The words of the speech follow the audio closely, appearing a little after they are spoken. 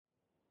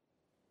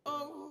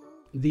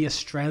The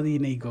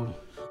Australian Eagle.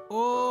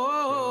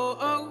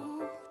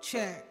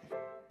 Check.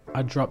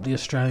 I dropped the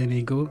Australian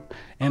Eagle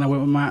and I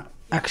went with my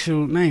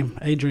actual name,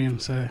 Adrian.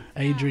 So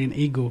Adrian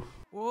Eagle.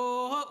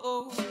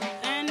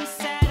 And it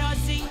said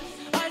Aussie,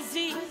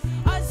 Aussie,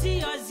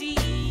 Aussie, Aussie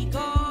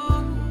Eagle.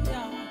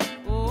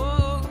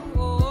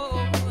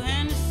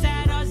 And it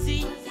said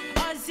Aussie,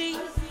 Aussie,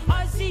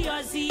 Aussie,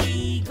 Aussie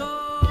Eagle.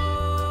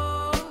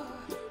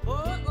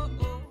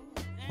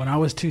 When I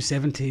was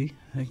 270,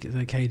 the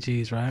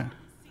kgs, right?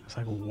 It's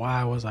like,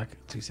 why was I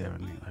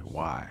 270? Like,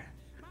 why?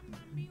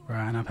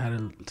 Right, and I've had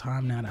a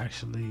time now to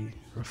actually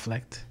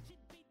reflect.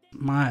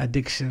 My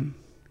addiction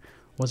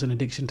was an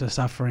addiction to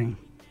suffering.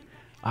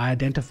 I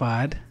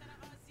identified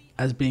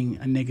as being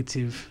a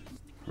negative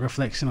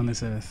reflection on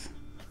this earth.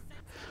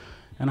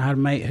 And I had a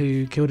mate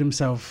who killed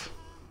himself,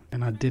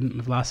 and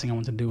the last thing I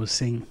wanted to do was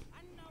sing.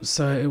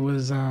 So it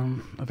was a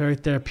very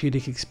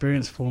therapeutic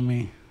experience for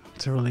me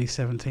to release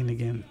 17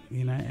 again,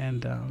 you know,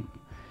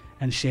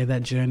 and share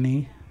that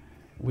journey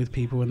with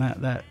people. And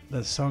that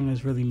song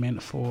is really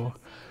meant for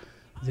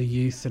the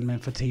youth and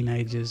meant for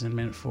teenagers and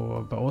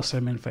but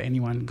also meant for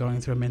anyone going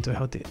through a mental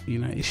health,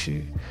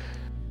 issue.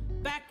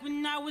 Back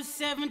when I was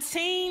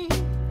 17,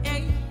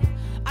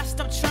 I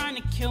stopped trying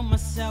to kill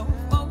myself.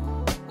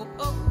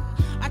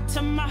 I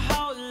turned my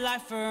whole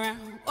life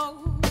around.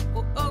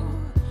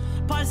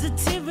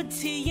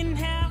 Positivity and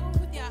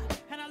health,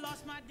 and I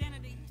lost my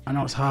identity. I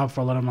know it's hard for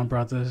a lot of my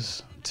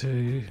brothers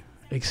to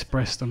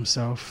express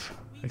themselves,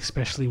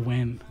 especially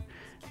when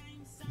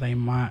they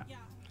might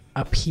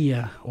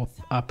appear or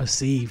are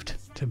perceived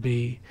to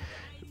be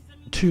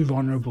too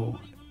vulnerable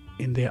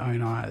in their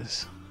own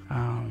eyes.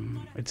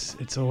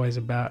 It's always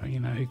about,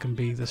 who can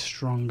be the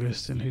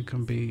strongest and who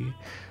can be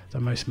the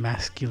most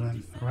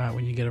masculine, right?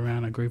 When you get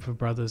around a group of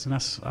brothers, and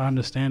I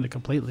understand it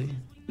completely.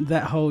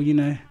 That whole,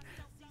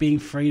 being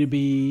free to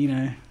be,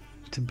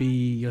 to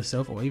be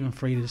yourself, or even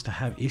free to just to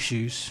have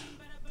issues,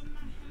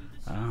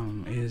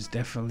 is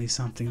definitely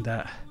something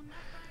that,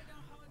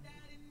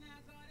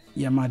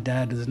 my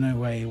dad, there's no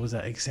way it was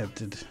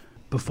accepted.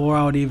 Before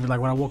I would even,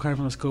 when I walk home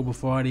from school,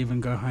 before I'd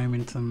even go home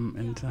into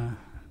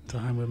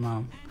home with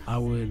mum, I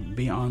would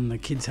be on the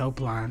kids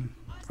helpline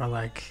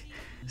for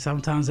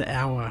sometimes an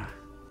hour.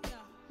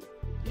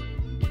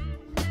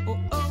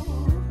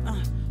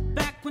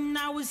 Back when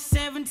I was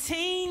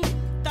 17,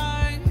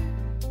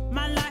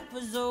 my life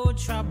was all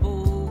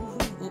trouble.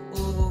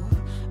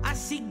 I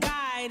see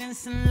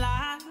guidance in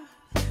life.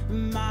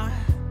 My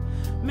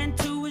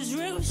mental was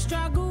real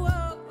struggle.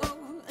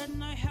 And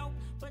no help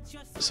but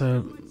yourself.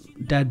 So,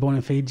 dad born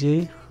in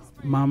Fiji,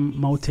 mum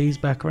Maltese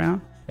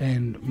background,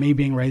 and me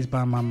being raised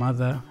by my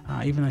mother,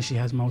 even though she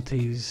has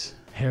Maltese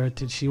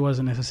heritage, she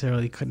wasn't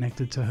necessarily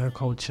connected to her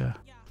culture.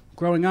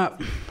 Growing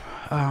up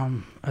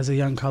as a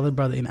young coloured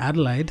brother in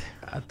Adelaide,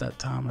 at that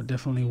time it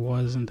definitely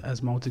wasn't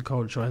as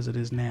multicultural as it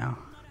is now.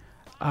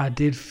 I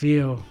did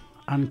feel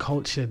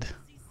uncultured,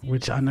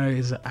 which I know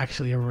is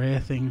actually a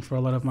rare thing for a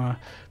lot of my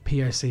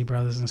POC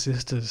brothers and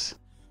sisters.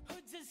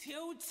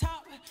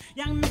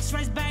 Young mixed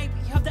race baby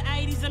of the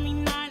 80s,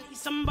 90s,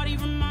 somebody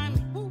remind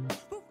me.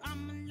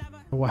 I'm a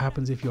lover. What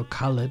happens if you're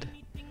coloured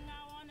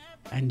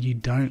and you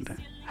don't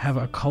have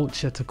a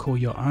culture to call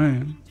your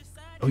own,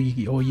 or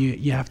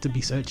you have to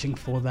be searching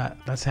for that?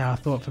 That's how I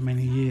thought for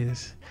many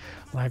years.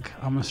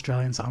 I'm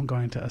Australian, so I'm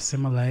going to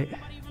assimilate.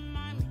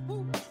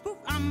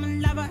 I'm a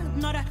lover,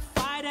 not a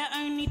fighter.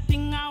 Only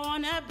thing I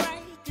wanna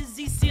break is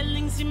these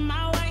ceilings in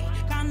my way.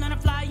 Can't learn to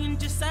fly in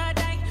just a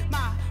day.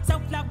 My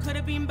self-love could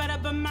have been better,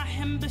 but my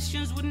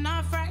ambitions were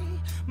not afraid.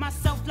 My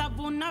self-love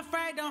will not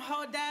afraid. Don't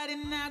hold that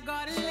in, I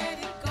gotta let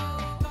it go.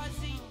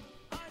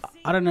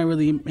 I don't know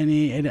really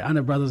any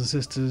other brothers and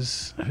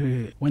sisters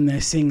who, when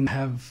they sing,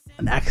 have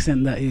an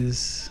accent that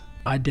is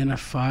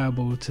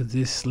identifiable to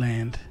this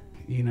land,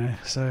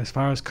 So as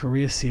far as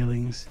career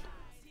ceilings,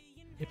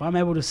 if I'm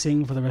able to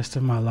sing for the rest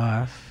of my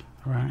life,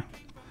 right,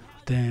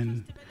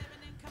 then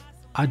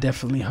I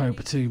definitely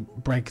hope to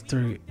break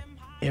through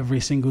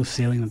every single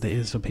ceiling that there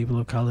is for people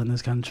of colour in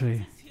this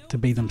country, to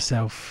be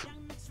themselves,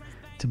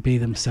 to be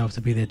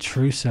their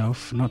true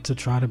self, not to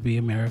try to be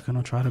American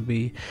or try to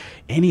be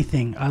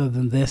anything other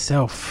than their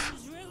self.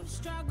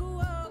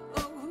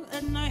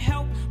 And no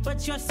help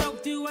but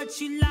yourself, do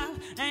what you love,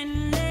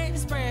 and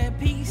let's spread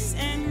peace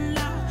and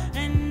love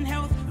and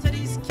health to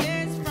these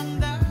kids from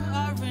the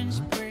orange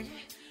brick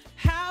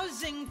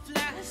housing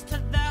flats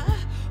to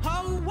the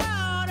whole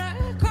world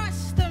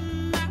across the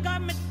map.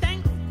 Got me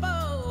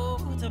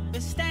thankful to be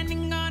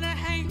standing on a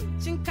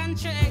ancient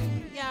country,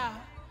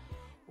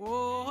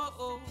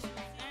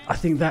 I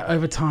think that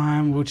over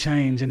time will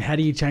change. And how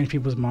do you change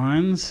people's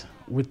minds?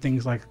 With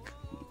things like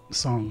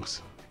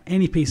songs,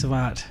 any piece of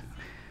art,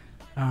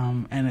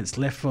 and it's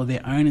left for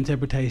their own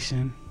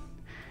interpretation,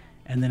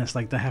 and then it's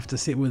they have to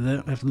sit with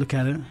it, have to look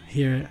at it,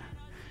 hear it.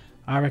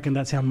 I reckon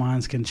that's how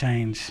minds can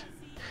change,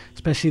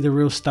 especially the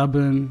real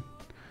stubborn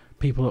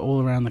people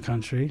all around the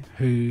country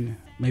who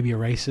maybe are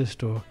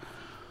racist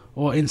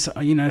or in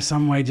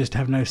some way just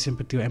have no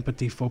sympathy or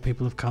empathy for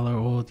people of colour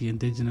or the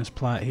indigenous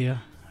plight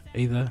here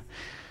either.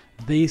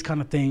 these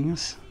kind of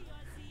things,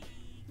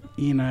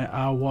 you know,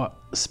 are what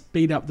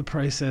speed up the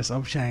process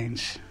of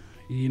change,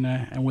 you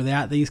know. And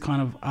without these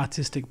kind of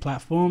artistic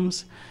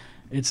platforms,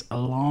 it's a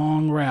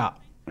long route.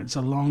 It's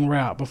a long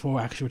route before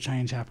actual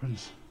change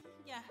happens.